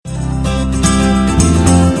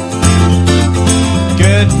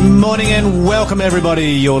morning and welcome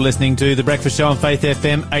everybody. You're listening to The Breakfast Show on Faith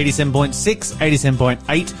FM 87.6,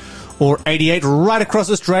 87.8 or 88 right across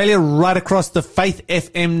Australia, right across the Faith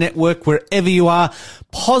FM network, wherever you are.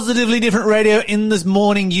 Positively Different Radio. In this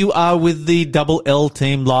morning, you are with the Double L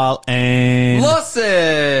team, Lyle and...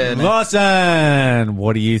 Lawson!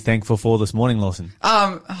 What are you thankful for this morning, Lawson?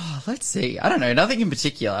 Let's see. I don't know. Nothing in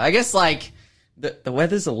particular. I guess, like, the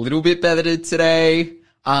weather's a little bit better today.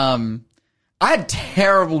 I had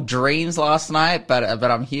terrible dreams last night, but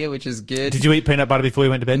I'm here, which is good. Did you eat peanut butter before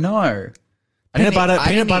you went to bed? No. Peanut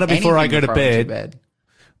butter before I go to bed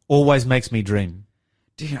always makes me dream.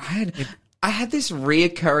 Dude, I had this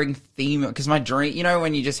reoccurring theme, because my dream, you know,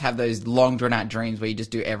 when you just have those long drawn out dreams where you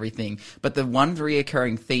just do everything, but the one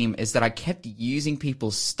reoccurring theme is that I kept using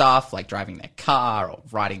people's stuff, like driving their car or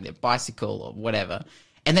riding their bicycle or whatever,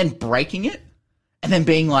 and then breaking it, and then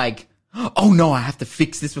being like, oh no, I have to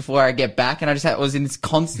fix this before I get back. And I was in this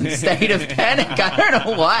constant state of panic. I don't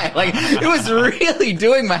know why. Like, it was really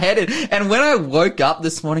doing my head in. And when I woke up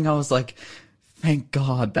this morning, I was like, thank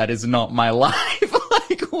God that is not my life.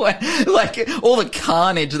 Like all the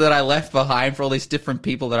carnage that I left behind for all these different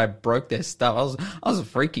people that I broke their stuff. I was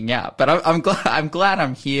freaking out, but I'm glad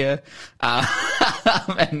I'm here,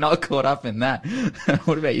 and not caught up in that.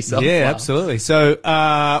 What about yourself? Yeah, Lyle? absolutely. So,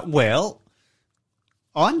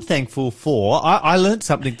 I'm thankful for, I learned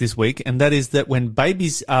something this week, and that is that when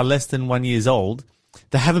babies are less than 1 year old,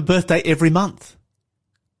 they have a birthday every month.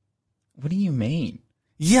 What do you mean?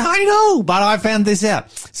 Yeah, I know, but I found this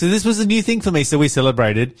out. So this was a new thing for me. So we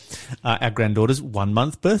celebrated our granddaughter's 1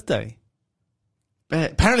 month birthday.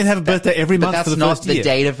 But apparently they have a birthday every month for the first year. That's not the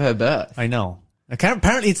date of her birth. I know.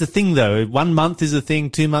 Apparently it's a thing though. 1 month is a thing,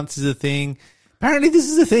 2 months is a thing. Apparently this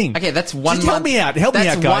is a thing. Okay, that's 1 month. Just help me out. Help me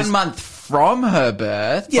out, guys. That's 1 month from her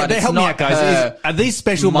birth. Yeah, but help me out, guys. Are these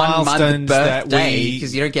special milestones that we...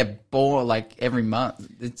 Because you don't get born like every month.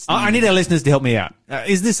 I need our listeners to help me out.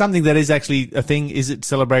 Is this something that is actually a thing? Is it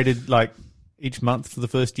celebrated like each month for the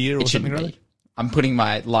first year or something like that? I'm putting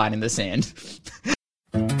my line in the sand.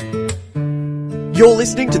 You're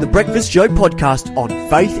listening to the Breakfast Show podcast on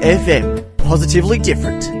Faith FM. Positively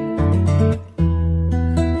different.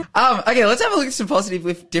 Okay, let's have a look at some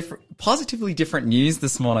positively different news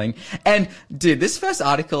this morning. And dude, this first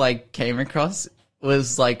article I came across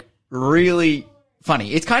was like really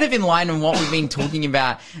funny. It's kind of in line with what we've been talking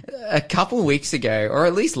about a couple weeks ago, or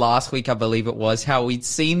at least last week, I believe it was, how we'd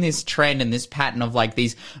seen this trend and this pattern of like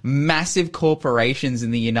these massive corporations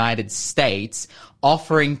in the United States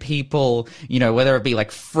offering people, you know, whether it be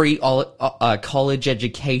like free college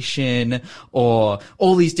education or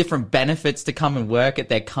all these different benefits to come and work at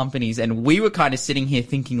their companies. And we were kind of sitting here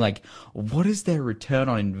thinking like, what is their return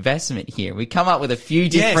on investment here? We come up with a few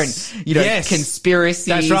different, conspiracies.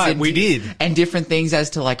 That's right, we did. And different things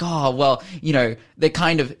as to like, oh, well, you know, they're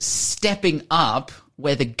kind of stepping up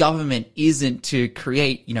where the government isn't to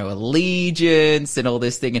create, you know, allegiance and all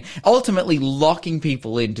this thing, and ultimately locking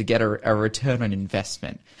people in to get a return on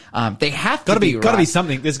investment. They have to be right. Got to be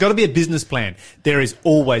something. There's got to be a business plan. There is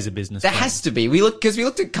always a business plan. There has to be. We looked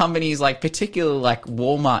at companies like, particularly like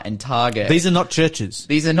Walmart and Target. These are not churches.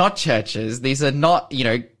 These are not churches. These are not, you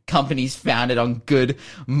know, companies founded on good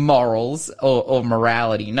morals or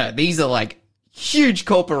morality. No, these are like huge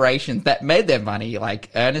corporations that made their money, like,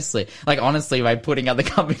 honestly, by putting other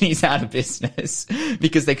companies out of business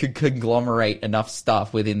because they could conglomerate enough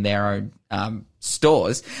stuff within their own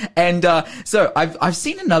stores. And so I've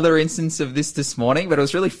seen another instance of this morning, but it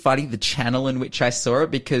was really funny, the channel in which I saw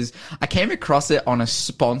it, because I came across it on a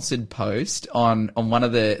sponsored post on one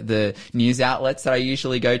of the news outlets that I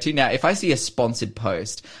usually go to. Now, if I see a sponsored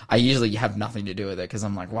post, I usually have nothing to do with it because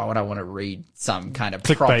I'm like, why would I want to read some kind of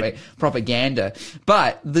propaganda?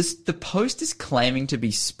 But the post is claiming to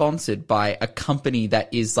be sponsored by a company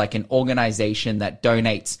that is like an organization that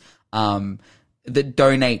donates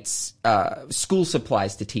school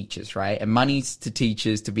supplies to teachers, right? And money to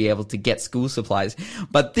teachers to be able to get school supplies.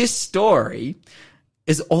 But this story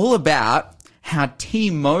is all about how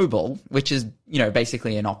T-Mobile, which is, you know,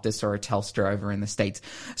 basically an Optus or a Telstra over in the States,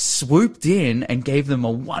 swooped in and gave them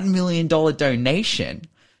a $1 million donation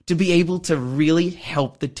to be able to really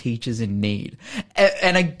help the teachers in need.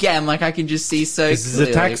 And again, like, I can just see so This is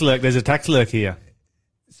a tax lurk. There's a tax lurk here.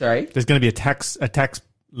 Sorry? There's going to be a tax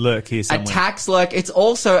lurk here somewhere. A tax lurk. It's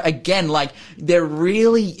also, again, like,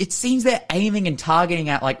 it seems they're aiming and targeting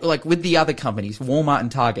at, like with the other companies, Walmart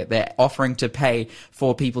and Target, they're offering to pay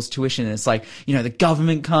for people's tuition. And it's like, the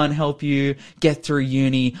government can't help you get through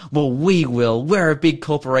uni. Well, we will. We're a big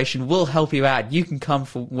corporation. We'll help you out. You can come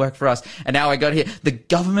work for us. And now I got here. The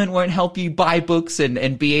government won't help you buy books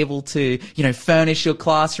and be able to, furnish your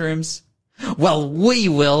classrooms. Well, we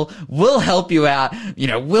will. We'll help you out.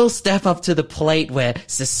 We'll step up to the plate where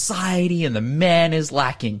society and the man is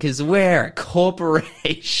lacking because we're a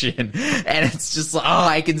corporation. And it's just like,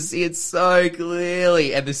 I can see it so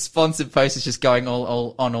clearly. And the sponsored post is just going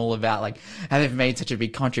all about like how they've made such a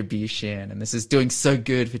big contribution and this is doing so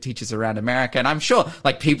good for teachers around America. And I'm sure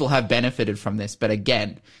like people have benefited from this, but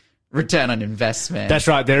again, return on investment. That's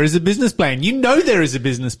right. There is a business plan. There is a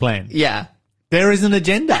business plan. Yeah. There is an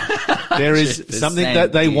agenda. There is something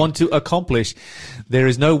that they want to accomplish. There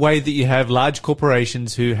is no way that you have large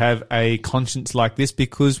corporations who have a conscience like this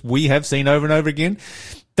because we have seen over and over again,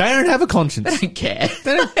 they don't have a conscience. They don't care.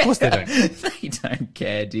 Of course they don't. They don't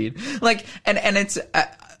care, dude. Like, and it's,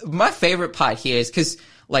 my favorite part here is because,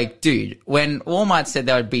 like, dude, when Walmart said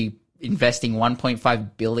they would be investing $1.5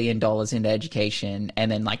 billion into education and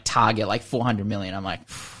then like Target like $400 million, I'm like,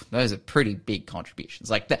 those are pretty big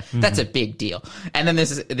contributions. Like that's a big deal. And then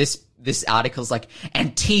there's this article's like,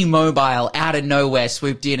 and T-Mobile out of nowhere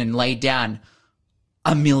swooped in and laid down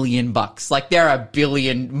 $1 million. Like they're a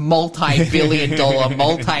multi-billion dollar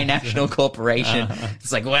multinational corporation.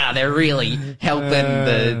 It's like, wow, they're really helping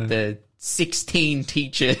the 16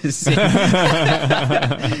 teachers. So yeah,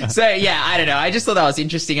 I don't know. I just thought that was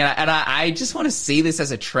interesting. And I just want to see this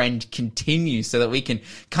as a trend continue so that we can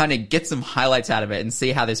kind of get some highlights out of it and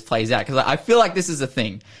see how this plays out. Cause I feel like this is a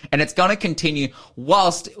thing and it's going to continue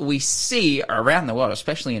whilst we see around the world,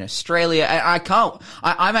 especially in Australia.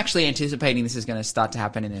 I'm actually anticipating this is going to start to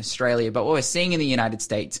happen in Australia, but what we're seeing in the United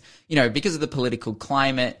States, because of the political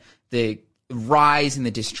climate, the rise in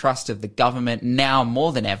the distrust of the government now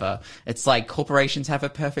more than ever, it's like corporations have a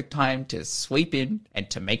perfect time to sweep in and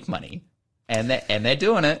to make money, and they're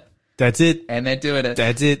doing it. That's it. And they're doing it.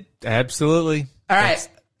 That's it. Absolutely. All right,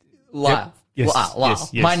 Lyle. Yes, Lyle.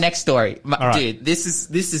 yes. My next story, right. dude. This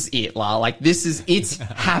is it, Lyle. Like it's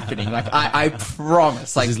happening. Like I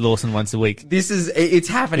promise. Like this is Lawson once a week. It's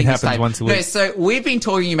happening. It happens this time. once a week. No, so we've been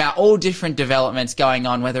talking about all different developments going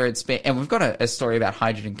on, whether it's been, and we've got a story about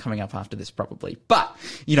hydrogen coming up after this probably. But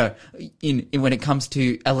in when it comes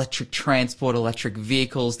to electric transport, electric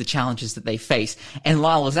vehicles, the challenges that they face, and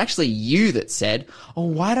Lyle, it was actually you that said, "Oh,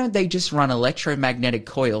 why don't they just run electromagnetic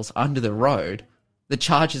coils under the road that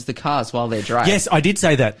charges the cars while they're driving?" Yes, I did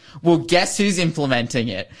say that. Well, guess who's implementing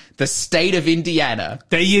it? The state of Indiana.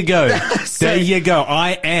 There you go. There you go.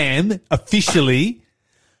 I am officially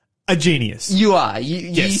a genius. You are.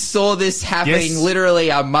 You saw this happening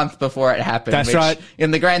literally a month before it happened. That's which, right.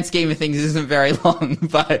 in the grand scheme of things, isn't very long,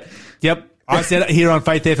 but... Yep. I said it here on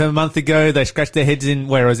Faith FM a month ago. They scratched their heads in,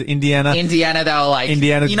 where was it, Indiana? Indiana, they were like,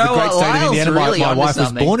 Indiana, you know the great what, state Lyle's of Indiana. really My onto wife was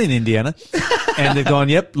something. born in Indiana. And they've gone,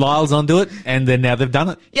 yep, Lyle's onto it. And then now they've done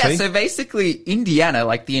it. Yeah, See? so basically Indiana,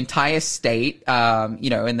 like the entire state,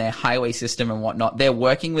 in their highway system and whatnot, they're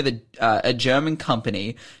working with a German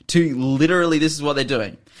company to literally, this is what they're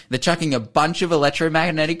doing. They're chucking a bunch of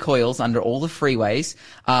electromagnetic coils under all the freeways,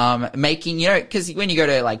 making, because when you go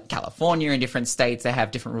to like California and different states, they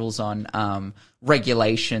have different rules on,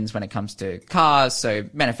 regulations when it comes to cars. So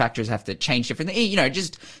manufacturers have to change different,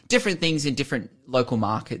 just different things in different local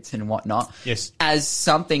markets and whatnot. Yes. As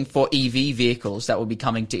something for EV vehicles that will be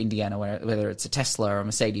coming to Indiana, whether it's a Tesla or a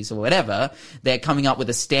Mercedes or whatever, they're coming up with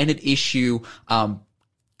a standard issue,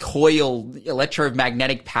 coil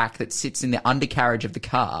electromagnetic pack that sits in the undercarriage of the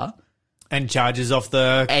car And charges off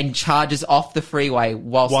the freeway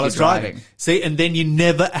while it's driving. See, and then you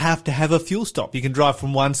never have to have a fuel stop. You can drive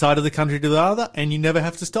from one side of the country to the other, and you never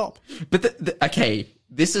have to stop. But okay,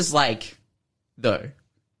 this is like, though,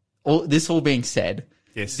 this all being said,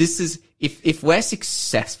 Yes. this is, if we're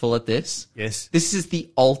successful at this, Yes. this is the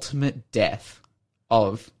ultimate death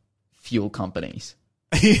of fuel companies.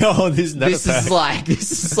 This This is like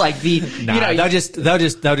the, No,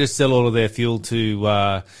 they'll just sell all of their fuel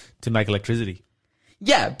to make electricity.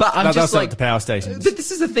 yeah, but I'm They'll just sell it like, to power stations. but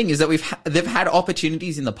this is the thing, is that they've had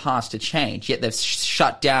opportunities in the past to change, yet they've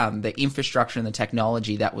shut down the infrastructure and the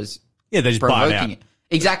technology that was Yeah, they just buy it provoking out. it.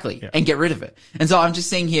 Exactly, and get rid of it. And so I'm just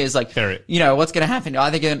saying here is like, Fair. what's going to happen?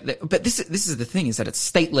 Are they going? But this is the thing, is that it's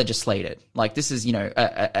state legislated. Like this is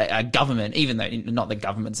a government, even though not the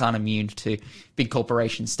governments aren't immune to big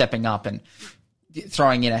corporations stepping up and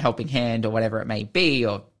throwing in a helping hand or whatever it may be,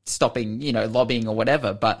 or stopping lobbying or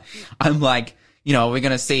whatever. But I'm like, You know, we're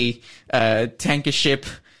going to see a tanker ship,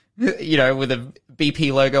 you know, with a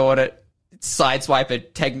BP logo on it, sideswipe a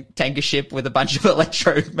tanker ship with a bunch of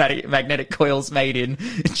electromagnetic coils made in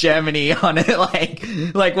Germany on it.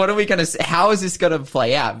 Like, what are we going to, how is this going to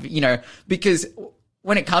play out? You know, because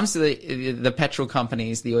when it comes to the petrol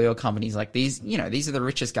companies, the oil companies, like these, you know, these are the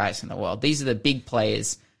richest guys in the world. These are the big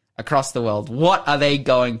players across the world. What are they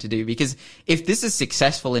going to do? Because if this is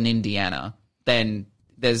successful in Indiana, then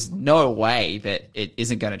there's no way that it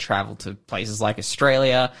isn't going to travel to places like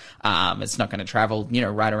Australia. It's not going to travel, you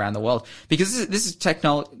know, right around the world, because this is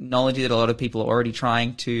technology that a lot of people are already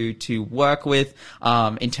trying to work with,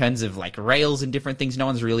 in terms of like rails and different things. No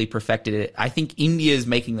one's really perfected it. I think India is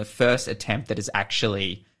making the first attempt that is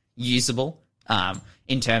actually usable,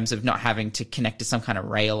 in terms of not having to connect to some kind of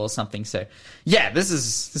rail or something. So yeah, this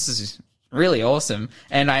is really awesome,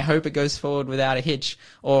 and I hope it goes forward without a hitch.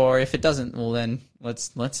 Or if it doesn't, well then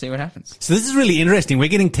let's see what happens. So this is really interesting. We're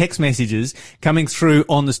getting text messages coming through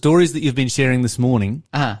on the stories that you've been sharing this morning,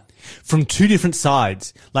 from two different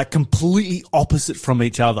sides, like completely opposite from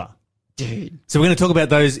each other. Dude. So we're going to talk about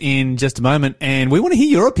those in just a moment, and we want to hear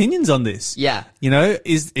your opinions on this. Yeah. You know,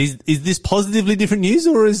 is this positively different news,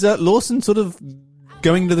 or is Lawson sort of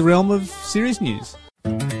going to the realm of serious news?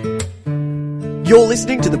 You're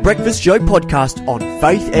listening to the Breakfast Show podcast on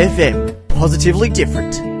Faith FM. Positively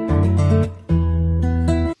different.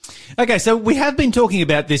 Okay, so we have been talking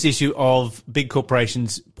about this issue of big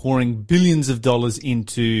corporations pouring billions of dollars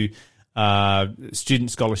into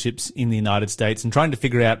student scholarships in the United States and trying to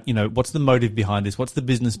figure out, you know, what's the motive behind this? What's the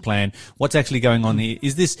business plan? What's actually going on here?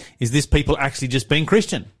 Is this people actually just being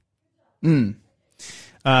Christian?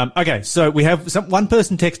 Okay, so we have one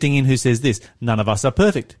person texting in who says this: none of us are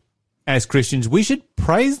perfect. As Christians, we should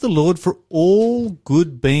praise the Lord for all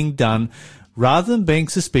good being done rather than being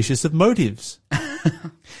suspicious of motives.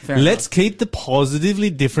 Let's keep the positively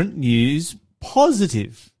different news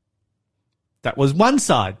positive. That was one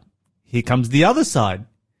side. Here comes the other side.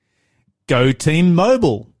 Go Team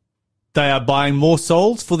Mobile. They are buying more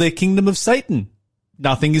souls for their kingdom of Satan.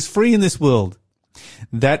 Nothing is free in this world.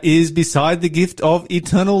 That is beside the gift of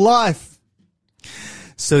eternal life.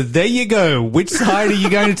 So there you go. Which side are you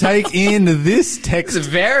going to take in this text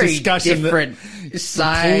very discussion? Different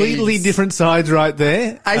sides. Completely different sides right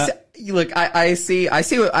there. I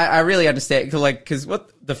really understand, because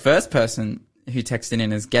what the first person who texted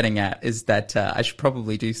in is getting at is that I should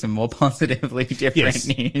probably do some more positively different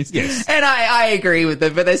news. Yes. And I agree with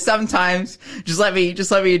it, but there's sometimes just let me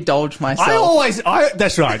indulge myself.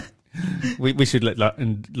 That's right. We should let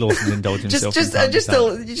Lawson indulge himself.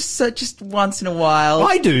 Just once in a while.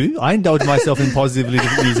 I do. I indulge myself in positively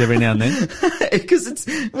different news every now and then. Because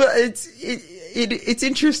it's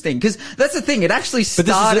interesting, because that's the thing. It actually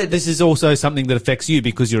started. But this is also something that affects you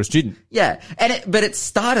because you're a student. Yeah, but it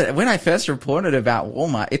started when I first reported about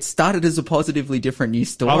Walmart. It started as a positively different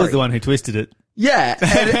news story. I was the one who twisted it. Yeah,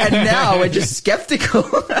 and now we're just skeptical.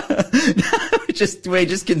 We're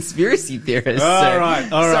just conspiracy theorists. All right.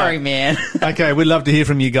 Sorry, man. Okay, we'd love to hear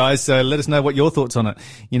from you guys. So let us know what your thoughts on it.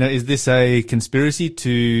 You know, is this a conspiracy to,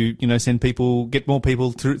 you know, get more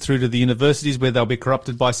people through to the universities where they'll be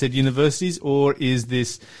corrupted by said universities, or is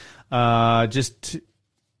this just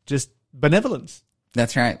benevolence?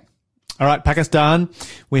 That's right. All right, Pakistan.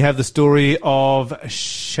 We have the story of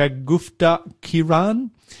Shagufta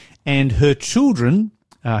Kiran and her children,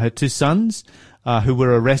 her two sons, who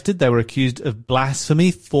were arrested. They were accused of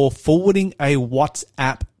blasphemy for forwarding a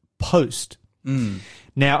WhatsApp post.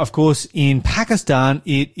 Now, of course, in Pakistan,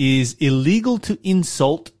 it is illegal to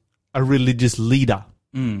insult a religious leader.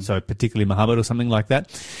 So particularly Muhammad or something like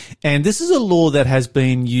that. And this is a law that has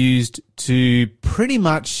been used to pretty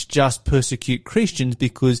much just persecute Christians,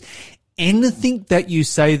 because anything that you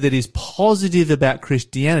say that is positive about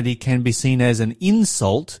Christianity can be seen as an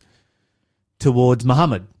insult towards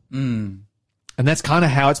Muhammad. And that's kind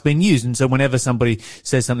of how it's been used. And so whenever somebody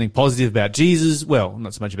says something positive about Jesus, well,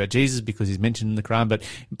 not so much about Jesus because he's mentioned in the Quran, but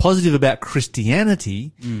positive about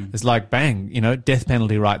Christianity, it's like, bang, you know, death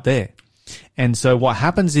penalty right there. And so what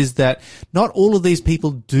happens is that not all of these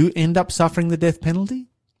people do end up suffering the death penalty,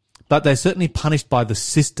 but they're certainly punished by the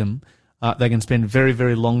system. They can spend very,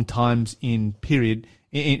 very long times in periods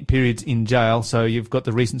in jail. So you've got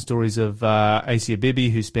the recent stories of Asia Bibi,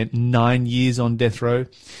 who spent 9 years on death row.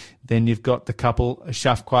 Then you've got the couple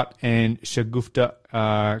Shafqat and Shagufta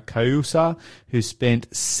Kausa, who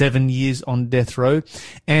spent 7 years on death row.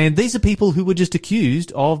 And these are people who were just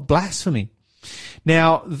accused of blasphemy.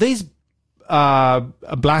 Now, these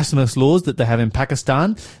blasphemous laws that they have in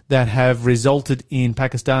Pakistan that have resulted in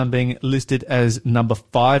Pakistan being listed as number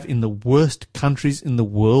 5 in the worst countries in the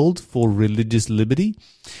world for religious liberty.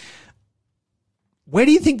 Where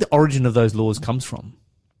do you think the origin of those laws comes from?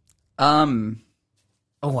 I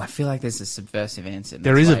feel like there's a subversive answer.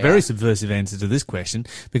 There is a very subversive answer to this question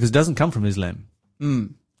because it doesn't come from Islam.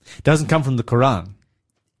 It doesn't come from the Quran.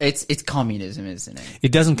 It's communism, isn't it?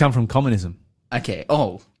 It doesn't come from communism. Okay.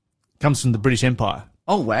 Oh. It comes from the British Empire.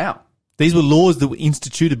 Oh, wow. These were laws that were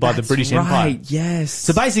instituted by the British Empire. Right, yes.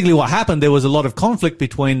 So basically what happened, there was a lot of conflict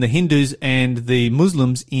between the Hindus and the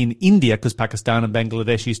Muslims in India, because Pakistan and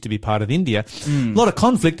Bangladesh used to be part of India. A lot of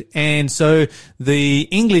conflict, and so the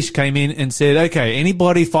English came in and said, okay,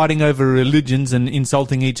 anybody fighting over religions and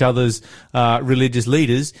insulting each other's religious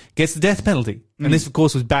leaders gets the death penalty. And this, of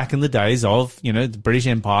course, was back in the days of, the British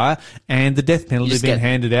Empire, and the death penalty being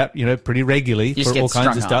handed out, pretty regularly for all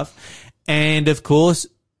kinds of stuff. And, of course,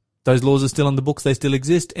 those laws are still on the books, they still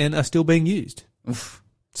exist, and are still being used. Oof.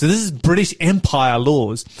 So this is British Empire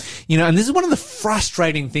laws. And this is one of the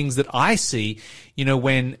frustrating things that I see,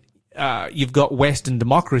 when you've got Western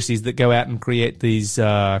democracies that go out and create these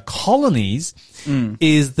colonies,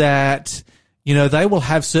 is that they will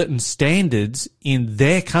have certain standards in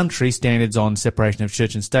their country, standards on separation of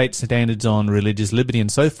church and state, standards on religious liberty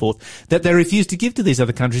and so forth, that they refuse to give to these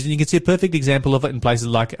other countries. And you can see a perfect example of it in places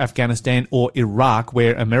like Afghanistan or Iraq,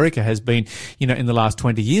 where America has been, in the last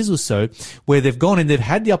 20 years or so, where they've gone and they've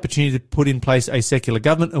had the opportunity to put in place a secular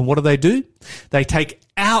government. And what do? They take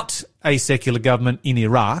out a secular government in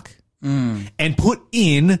Iraq and put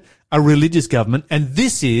in a religious government, and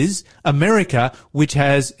this is America, which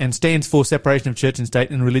has and stands for separation of church and state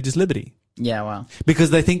and religious liberty. Yeah, wow. Because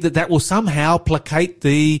they think that will somehow placate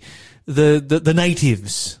the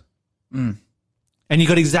natives. And you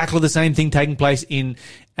got exactly the same thing taking place in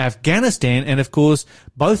Afghanistan, and of course,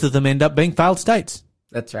 both of them end up being failed states.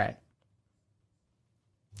 That's right.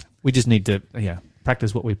 We just need to,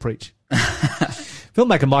 practice what we preach.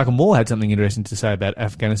 Filmmaker Michael Moore had something interesting to say about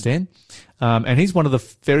Afghanistan. And he's one of the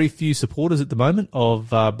very few supporters at the moment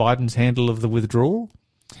of Biden's handle of the withdrawal.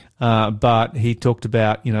 But he talked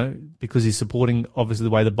about, because he's supporting obviously the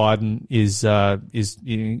way that Biden is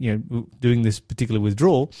doing this particular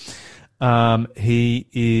withdrawal.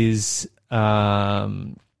 He's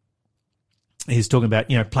talking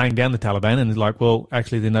about, playing down the Taliban, and he's like, well,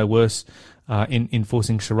 actually they're no worse in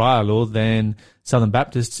enforcing Sharia law than Southern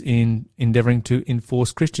Baptists in endeavoring to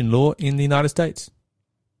enforce Christian law in the United States.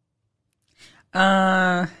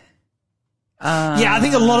 Yeah, I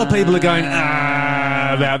think a lot of people are going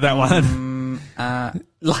about that one.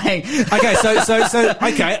 Okay, so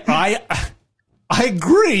okay, I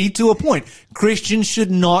agree to a point. Christians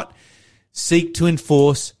should not seek to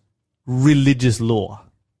enforce religious law.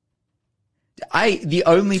 The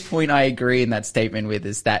only point I agree in that statement with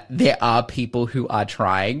is that there are people who are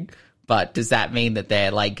trying, but does that mean that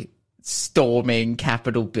they're storming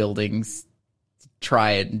Capitol buildings to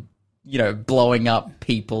try and, blowing up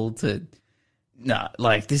people to... No,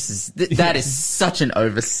 that is such an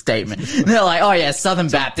overstatement. They're like, oh yeah, Southern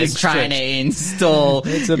Baptists trying to install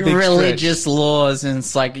religious laws, and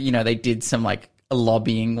it's like, they did some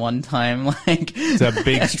lobbying one time. It's a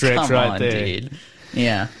big stretch right there. Dude.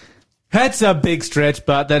 Yeah. That's a big stretch,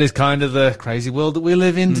 but that is kind of the crazy world that we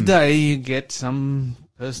live in today. You get some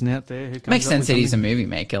person out there who comes makes up sense with that he's a something. movie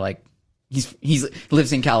maker. He's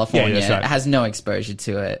lives in California, that's right. has no exposure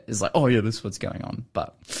to it. Is like, oh yeah, this is what's going on.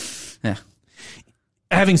 But yeah.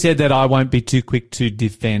 Having said that, I won't be too quick to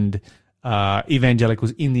defend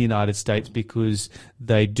evangelicals in the United States, because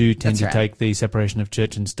they do tend to take the separation of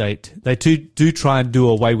church and state. They do try and do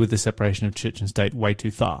away with the separation of church and state way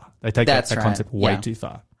too far. They take that concept way too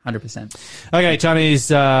far. 100%. Okay, Chinese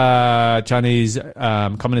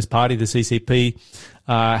Communist Party, the CCP,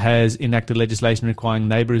 has enacted legislation requiring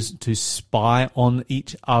neighbours to spy on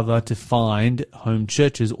each other to find home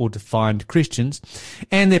churches or to find Christians,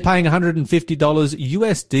 and they're paying $150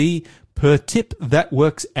 USD per tip that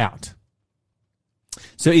works out.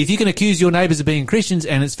 So if you can accuse your neighbours of being Christians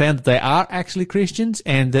and it's found that they are actually Christians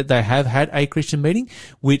and that they have had a Christian meeting,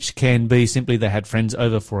 which can be simply they had friends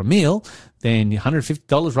over for a meal, then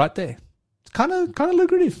 $150 right there. It's kind of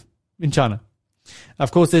lucrative in China.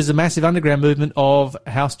 Of course, there's a massive underground movement of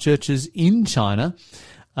house churches in China.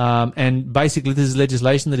 And basically this is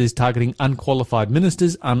legislation that is targeting unqualified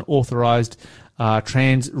ministers, unauthorized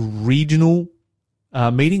trans-regional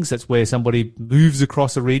meetings. That's where somebody moves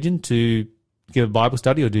across a region to give a Bible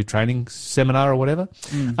study or do training seminar or whatever.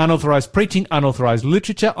 Unauthorized preaching, unauthorized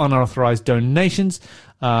literature, unauthorized donations,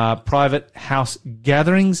 private house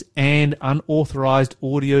gatherings, and unauthorized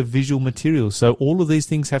audio-visual materials. So all of these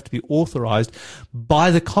things have to be authorized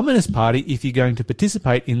by the Communist Party if you're going to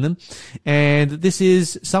participate in them. And this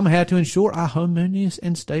is somehow to ensure a harmonious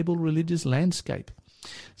and stable religious landscape.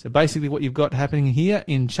 So basically what you've got happening here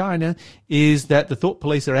in China is that the thought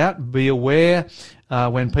police are out. Be aware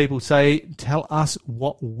when people say, tell us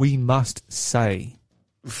what we must say.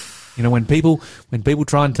 You know, when people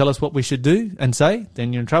try and tell us what we should do and say,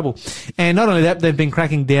 then you're in trouble. And not only that, they've been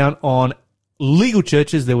cracking down on legal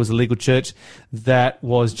churches. There was a legal church that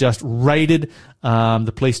was just raided.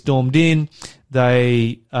 The police stormed in.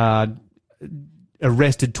 They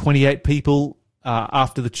arrested 28 people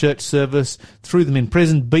after the church service, threw them in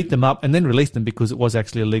prison, beat them up, and then released them because it was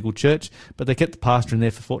actually a legal church. But they kept the pastor in there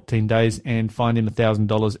for 14 days and fined him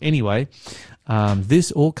 $1,000 anyway.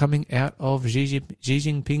 This all coming out of Xi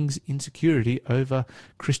Jinping's insecurity over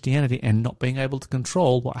Christianity and not being able to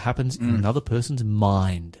control what happens in another person's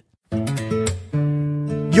mind.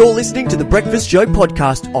 You're listening to the Breakfast Show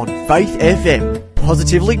podcast on Faith FM.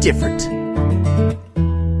 Positively different.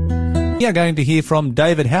 We are going to hear from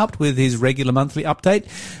David Haupt with his regular monthly update,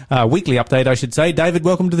 weekly update, I should say. David,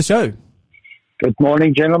 welcome to the show. Good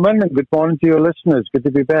morning, gentlemen, and good morning to your listeners. Good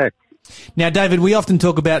to be back. Now, David, we often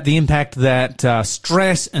talk about the impact that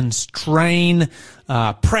stress and strain,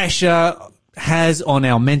 pressure has on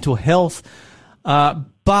our mental health.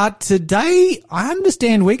 But today, I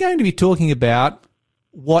understand we're going to be talking about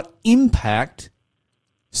what impact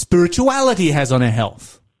spirituality has on our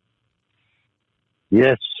health.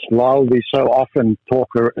 Yes, Lyle, we so often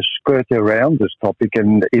skirt around this topic,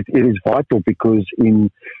 and it is vital because in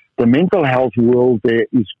the mental health world, there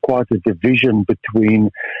is quite a division between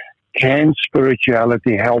can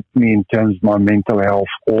spirituality help me in terms of my mental health,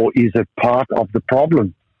 or is it part of the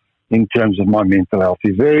problem in terms of my mental health?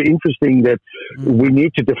 It's very interesting that we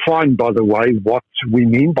need to define, by the way, what we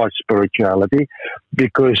mean by spirituality,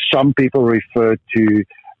 because some people refer to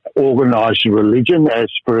organized religion as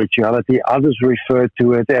spirituality. Others refer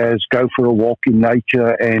to it as go for a walk in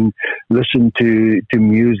nature and listen to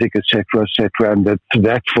music, etc., and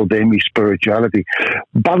that for them is spirituality.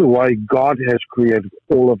 By the way, God has created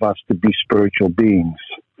all of us to be spiritual beings.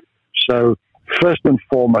 So first and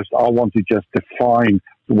foremost, I want to just define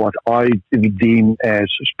what I deem as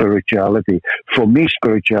spirituality. For me,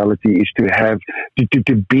 spirituality is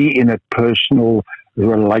to be in a personal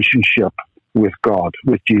relationship with God,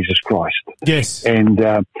 with Jesus Christ. Yes. And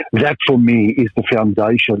that for me is the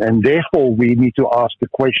foundation. And therefore we need to ask the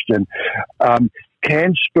question,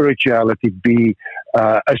 can spirituality be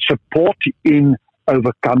a support in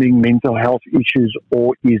overcoming mental health issues,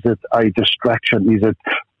 or is it a distraction? Is it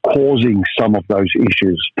causing some of those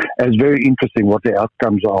issues? And it's very interesting what the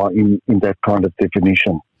outcomes are in that kind of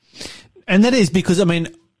definition. And that is because, I mean,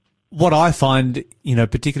 what I find, you know,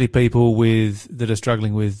 particularly people that are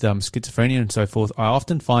struggling with schizophrenia and so forth, I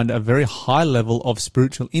often find a very high level of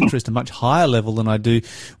spiritual interest, a much higher level than I do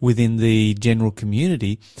within the general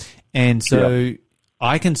community. And so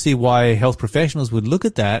I can see why health professionals would look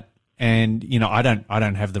at that. And, you know, I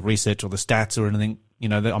don't have the research or the stats or anything, you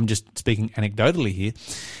know, I'm just speaking anecdotally here,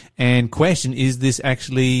 and question, is this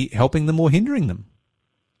actually helping them or hindering them?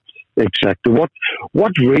 Exactly.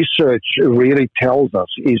 What research really tells us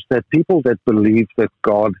is that people that believe that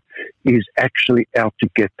God is actually out to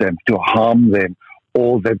get them, to harm them,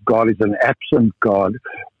 or that God is an absent God,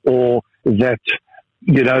 or that,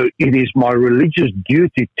 you know, it is my religious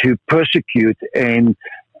duty to persecute and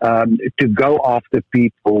to go after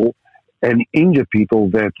people and injure people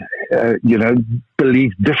that, you know,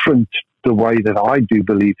 believe different the way that I do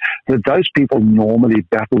believe, that those people normally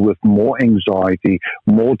battle with more anxiety,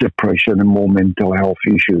 more depression, and more mental health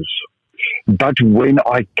issues. But when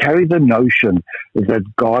I carry the notion that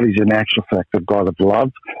God is in actual fact a God of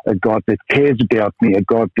love, a God that cares about me, a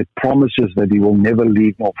God that promises that he will never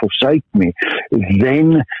leave nor forsake me,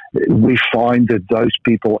 then we find that those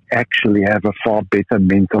people actually have a far better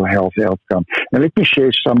mental health outcome. And let me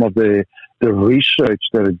share some of the research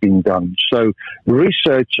that has been done. So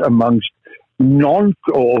research amongst non-Christian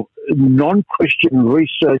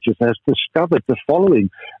researchers has discovered the following.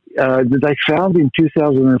 They found in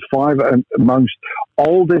 2005 amongst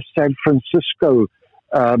older San Francisco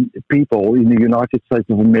people in the United States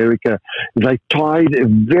of America, they tied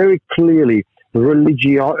very clearly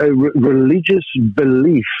religious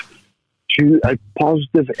belief to a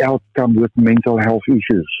positive outcome with mental health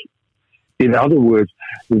issues. In other words,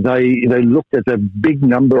 they looked at a big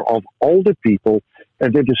number of older people,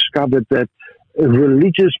 and they discovered that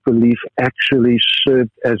religious belief actually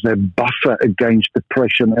served as a buffer against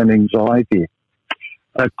depression and anxiety.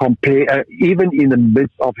 Even in the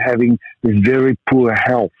midst of having very poor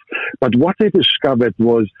health. But what they discovered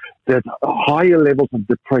was that higher levels of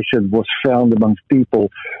depression was found amongst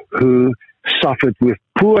people who suffered with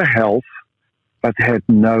poor health but had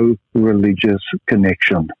no religious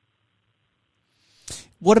connection.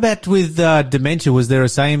 What about with dementia? Was there a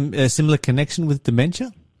similar connection with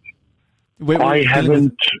dementia? I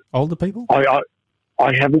haven't. Older people?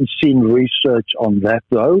 I haven't seen research on that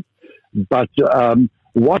though, but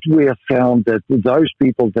what we have found that those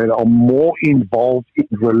people that are more involved in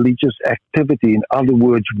religious activity, in other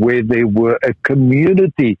words, where there were a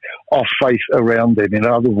community of faith around them, in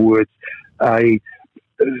other words,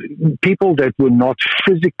 people that were not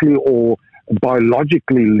physically or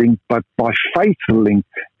biologically linked, but by faith linked,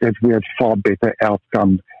 that we had far better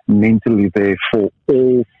outcome mentally there for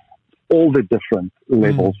all the different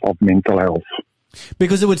levels of mental health.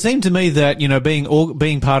 Because it would seem to me that,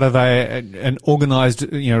 being part of an organized,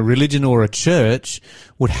 religion or a church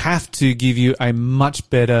would have to give you a much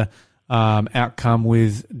better outcome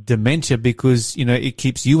with dementia because, it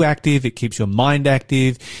keeps you active, it keeps your mind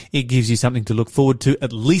active, it gives you something to look forward to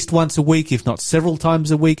at least once a week, if not several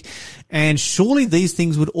times a week. And surely these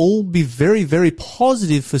things would all be very, very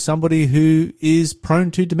positive for somebody who is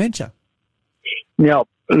prone to dementia. Now,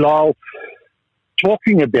 Lyle,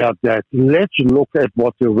 talking about that, let's look at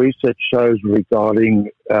what the research shows regarding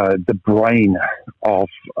the brain of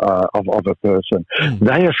a person.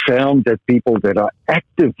 They have found that people that are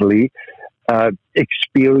actively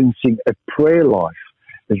experiencing a prayer life,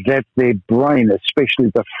 that their brain,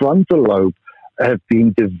 especially the frontal lobe, have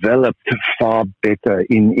been developed far better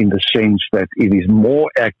in the sense that it is more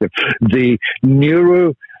active. The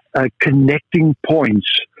neuro connecting points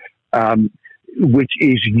which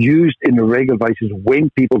is used in a regular basis when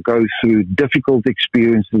people go through difficult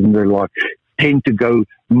experiences in their life, tend to go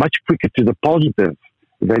much quicker to the positive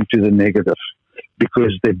than to the negative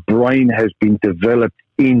because their brain has been developed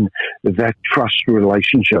in that trust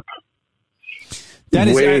relationship.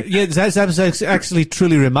 That's actually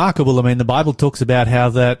truly remarkable. I mean, the Bible talks about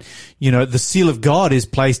how that, the seal of God is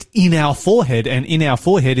placed in our forehead, and in our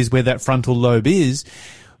forehead is where that frontal lobe is,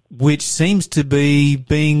 which seems to be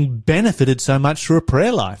being benefited so much through a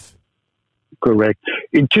prayer life. Correct.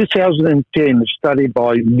 In 2010, a study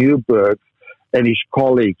by Newberg and his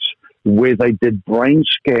colleagues, where they did brain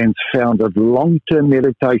scans, found that long-term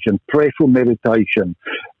meditation, prayerful meditation,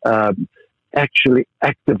 actually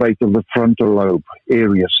activated the frontal lobe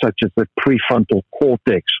area, such as the prefrontal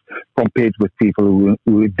cortex, compared with people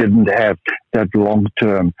who didn't have that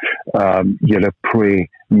long-term, prayer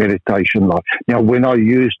meditation life. Now, when I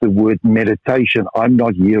use the word meditation, I'm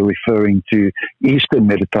not here referring to Eastern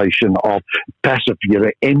meditation of passive,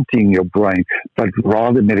 emptying your brain, but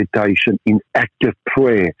rather meditation in active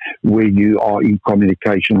prayer where you are in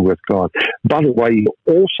communication with God. By the way, he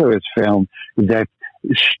also has found that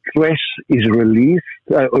stress is relieved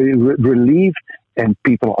and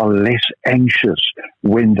people are less anxious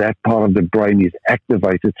when that part of the brain is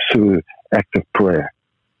activated through active prayer.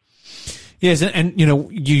 Yes, and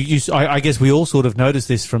I guess we all sort of notice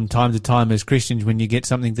this from time to time as Christians when you get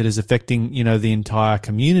something that is affecting, the entire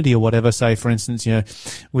community or whatever. Say, for instance,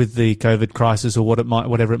 with the COVID crisis or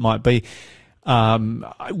whatever it might be,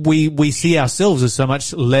 we see ourselves as so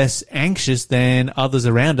much less anxious than others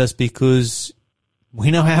around us because we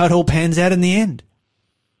know how it all pans out in the end.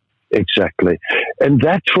 Exactly. And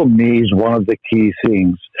that for me is one of the key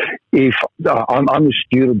things. If I'm a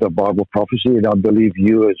student of Bible prophecy, and I believe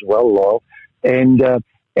you as well, Lyle, and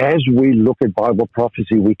as we look at Bible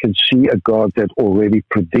prophecy, we can see a God that already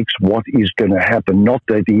predicts what is going to happen, not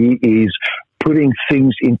that he is putting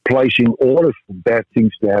things in place in order for bad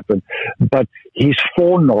things to happen, but his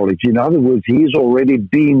foreknowledge. In other words, he's already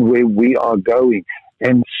been where we are going.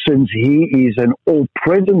 And since he is an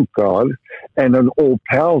all-present God and an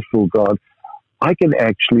all-powerful God, I can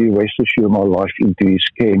actually rest assure my life into his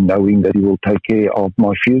care, knowing that he will take care of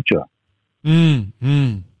my future.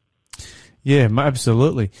 Yeah,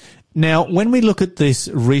 absolutely. Now, when we look at this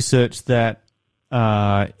research that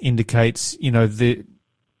indicates, the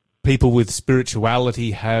people with spirituality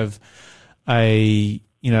have a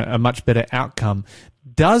much better outcome,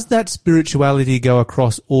 does that spirituality go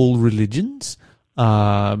across all religions?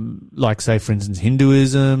 Like, say, for instance,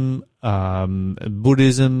 Hinduism,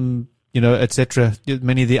 Buddhism, etc.,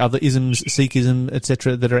 many of the other isms, Sikhism,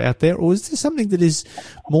 etc., that are out there? Or is there something that is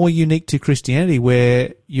more unique to Christianity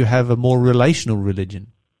where you have a more relational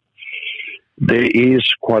religion? There is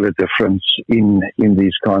quite a difference in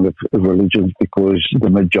these kind of religions, because the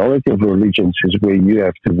majority of religions is where you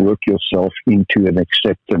have to work yourself into an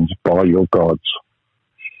acceptance by your gods.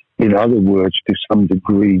 In other words, to some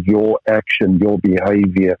degree, your action, your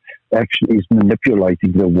behavior actually is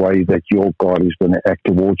manipulating the way that your God is going to act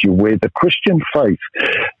towards you, where the Christian faith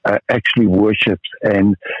actually worships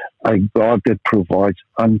a God that provides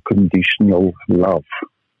unconditional love.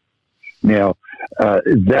 Now,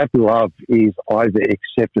 that love is either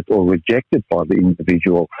accepted or rejected by the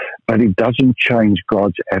individual, but it doesn't change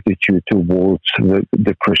God's attitude towards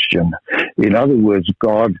the Christian. In other words,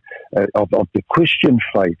 God of the Christian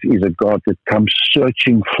faith is a God that comes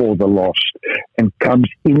searching for the lost and comes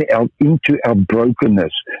into our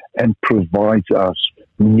brokenness and provides us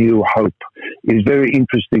new hope. It's very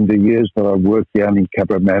interesting, the years that I worked down in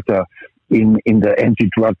Cabramatta, in the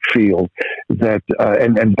anti-drug field, that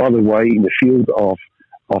and by the way, in the field of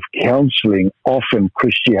counseling, often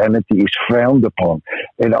Christianity is frowned upon,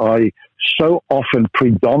 and I so often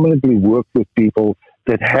predominantly work with people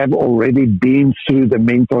that have already been through the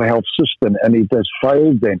mental health system and it has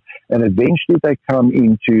failed them, and eventually they come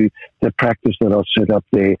into the practice that I've set up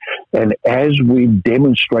there, and as we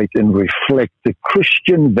demonstrate and reflect the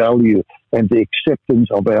Christian value and the acceptance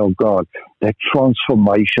of our God, that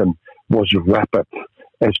transformation was rapid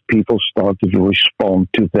as people started to respond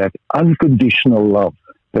to that unconditional love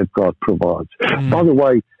that God provides. By the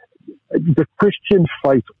way, the Christian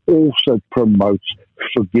faith also promotes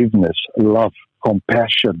forgiveness, love,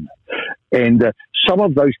 compassion. And some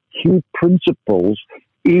of those key principles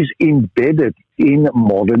is embedded in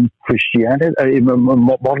modern Christianity, in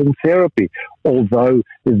modern therapy, although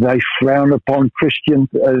they frown upon Christian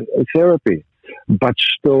therapy. But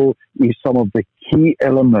still is some of the key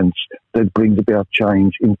elements that brings about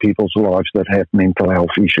change in people's lives that have mental health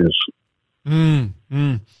issues.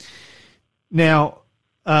 Now,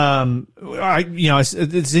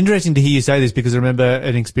 it's interesting to hear you say this, because I remember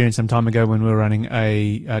an experience some time ago when we were running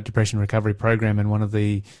a depression recovery program, and one of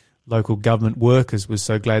the local government workers was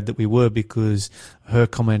so glad that we were, because her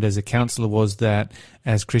comment as a counsellor was that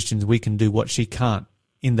as Christians we can do what she can't,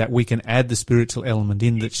 in that we can add the spiritual element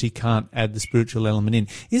in that she can't add the spiritual element in.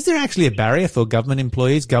 Is there actually a barrier for government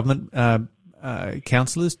employees, government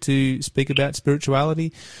counsellors to speak about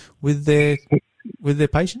spirituality with their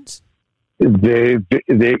patients? There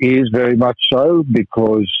is very much so,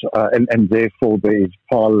 because and therefore there is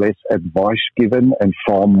far less advice given and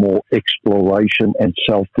far more exploration and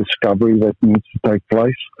self-discovery that needs to take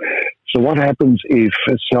place. So what happens if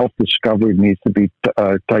self-discovery needs to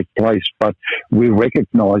take place, but we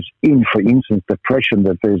recognize for instance, depression,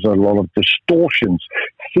 that there's a lot of distortions,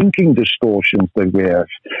 thinking distortions that we have.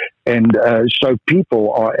 And so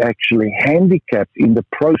people are actually handicapped in the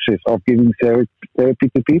process of giving therapy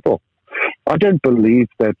to people. I don't believe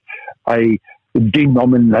that a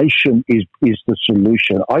denomination is the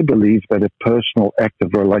solution. I believe that a personal active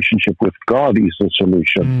relationship with God is the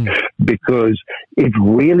solution, because it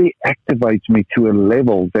really activates me to a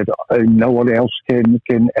level that no one else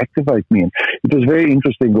can activate me in. It was very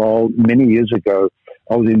interesting, Lyle. Many years ago,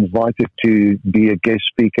 I was invited to be a guest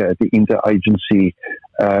speaker at the interagency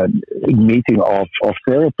meeting of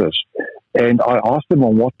therapists. And I asked them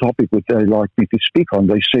on what topic would they like me to speak on.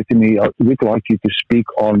 They said to me, we'd like you to speak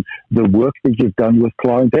on the work that you've done with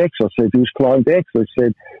Client X. I said, who's Client X? They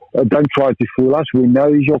said, don't try to fool us. We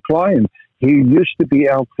know he's your client. He used to be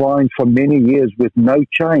our client for many years with no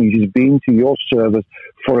change. He's been to your service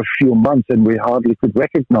for a few months and we hardly could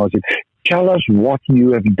recognize it. Tell us what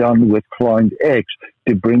you have done with Client X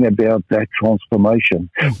to bring about that transformation.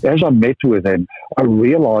 As I met with them, I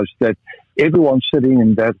realized that everyone sitting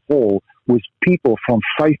in that hall was people from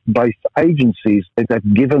faith-based agencies that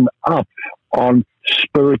had given up on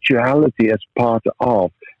spirituality as part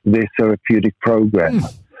of their therapeutic program.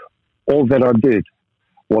 All that I did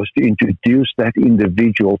was to introduce that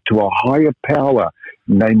individual to a higher power,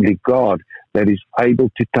 namely God, that is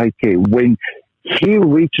able to take care. When he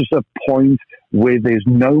reaches a point where there's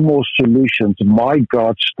no more solutions, my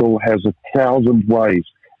God still has 1,000 ways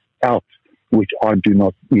out, which I do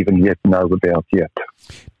not even yet know about yet.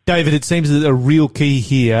 David, it seems that a real key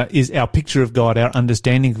here is our picture of God, our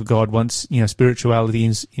understanding of God once, spirituality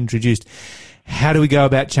is introduced. How do we go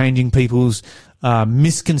about changing people's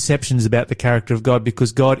misconceptions about the character of God?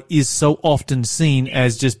 Because God is so often seen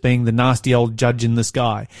as just being the nasty old judge in the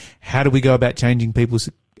sky. How do we go about changing people's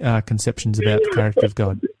conceptions about the character of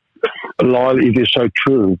God? Lyle, it is so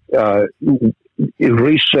true.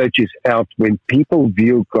 Research is out when people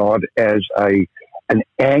view God as an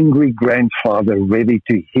angry grandfather ready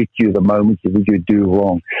to hit you the moment that you do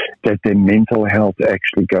wrong, that their mental health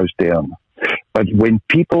actually goes down. But when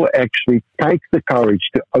people actually take the courage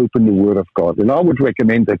to open the Word of God, and I would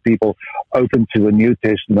recommend that people open to the New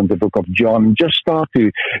Testament, the book of John, just start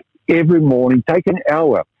to every morning, take an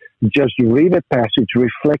hour, just read a passage,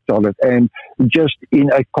 reflect on it, and just in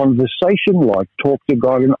a conversation like talk to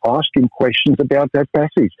God and ask Him questions about that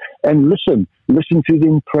passage. And listen to the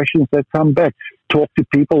impressions that come back. Talk to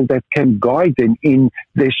people that can guide them in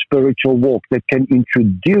their spiritual walk, that can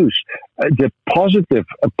introduce the positive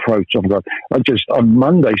approach of God. I just on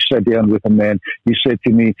Monday sat down with a man. He said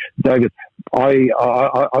to me, David,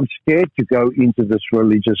 I'm scared to go into this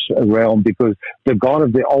religious realm because the God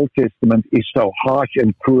of the Old Testament is so harsh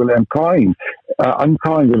and cruel and unkind.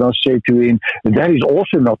 And I said to him, that is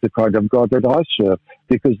also not the kind of God that I serve,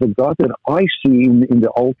 because the God that I see in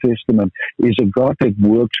the Old Testament is a God that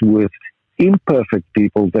works with imperfect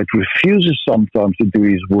people, that refuses sometimes to do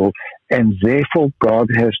His will, and therefore God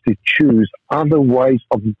has to choose other ways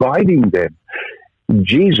of guiding them.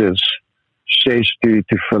 Jesus says to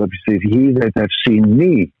Philip, he said, he that has seen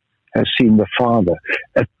me has seen the Father.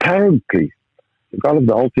 Apparently, the God of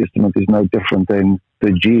the Old Testament is no different than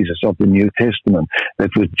the Jesus of the New Testament, that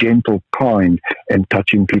was gentle, kind, and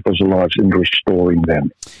touching people's lives and restoring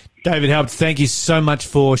them. David Haupt, thank you so much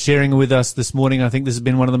for sharing with us this morning. I think this has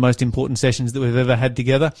been one of the most important sessions that we've ever had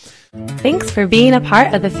together. Thanks for being a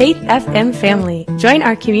part of the Faith FM family. Join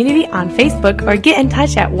our community on Facebook or get in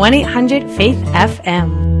touch at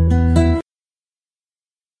 1-800-FAITH-FM.